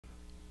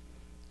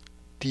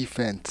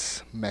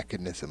Defense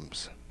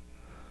mechanisms.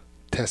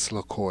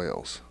 Tesla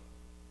coils.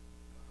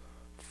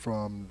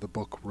 From the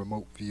book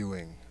Remote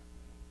Viewing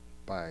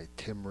by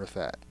Tim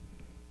Rifat.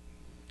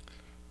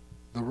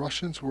 The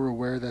Russians were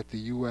aware that the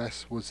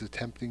US was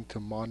attempting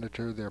to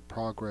monitor their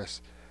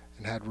progress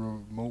and had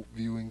remote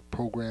viewing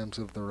programs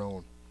of their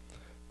own.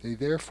 They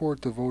therefore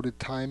devoted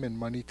time and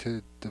money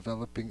to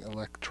developing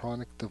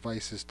electronic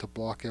devices to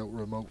block out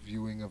remote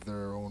viewing of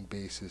their own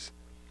bases.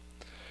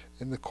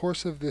 In the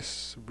course of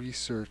this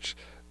research,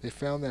 they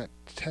found that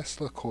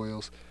Tesla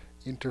coils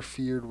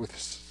interfered with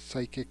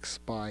psychic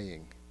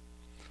spying.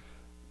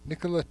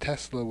 Nikola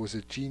Tesla was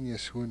a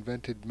genius who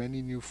invented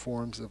many new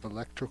forms of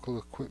electrical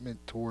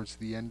equipment towards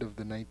the end of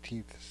the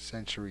 19th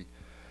century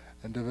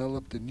and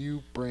developed a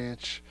new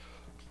branch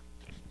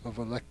of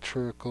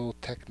electrical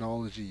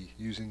technology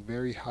using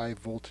very high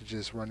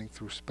voltages running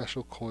through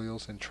special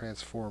coils and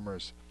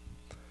transformers.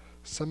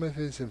 Some of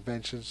his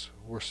inventions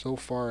were so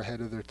far ahead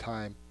of their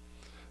time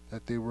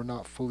that they were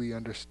not fully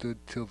understood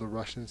till the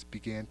Russians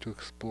began to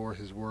explore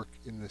his work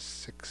in the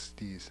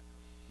 60s.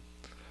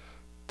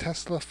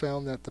 Tesla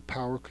found that the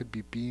power could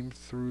be beamed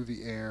through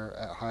the air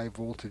at high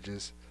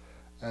voltages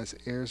as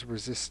air's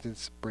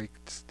resistance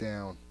breaks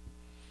down.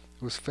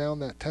 It was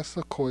found that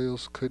Tesla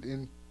coils could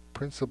in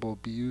principle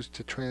be used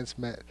to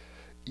transmit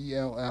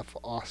ELF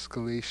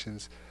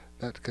oscillations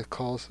that could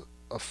cause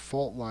a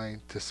fault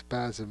line to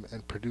spasm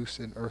and produce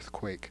an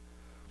earthquake,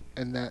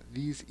 and that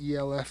these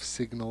ELF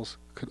signals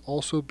could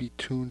also be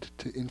tuned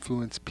to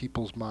influence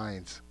people's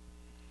minds.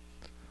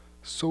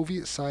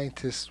 Soviet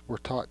scientists were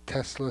taught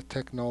Tesla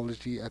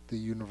technology at the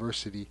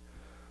university,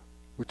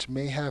 which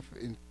may have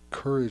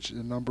encouraged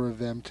a number of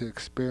them to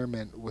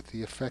experiment with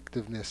the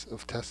effectiveness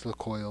of Tesla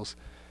coils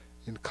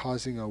in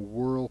causing a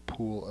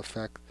whirlpool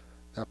effect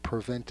that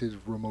prevented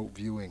remote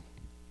viewing.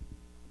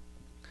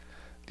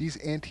 These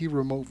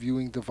anti-remote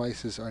viewing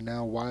devices are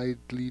now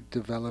widely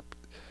developed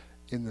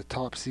in the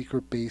top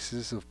secret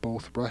bases of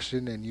both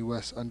Russian and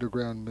US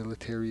underground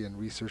military and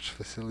research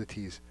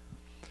facilities.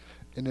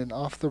 In an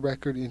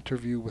off-the-record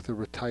interview with a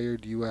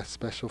retired US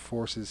Special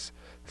Forces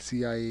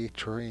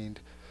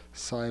CIA-trained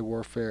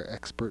psi-warfare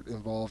expert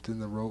involved in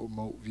the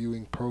remote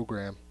viewing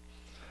program,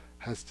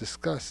 has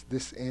discussed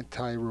this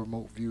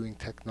anti-remote viewing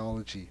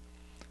technology,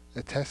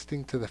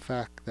 attesting to the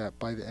fact that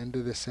by the end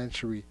of the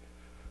century,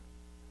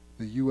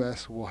 the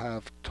US will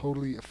have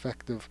totally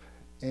effective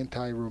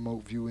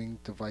anti-remote viewing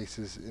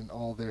devices in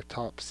all their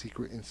top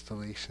secret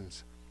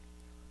installations.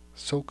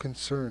 So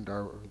concerned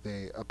are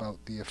they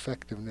about the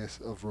effectiveness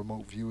of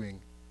remote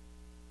viewing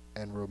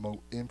and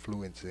remote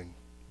influencing.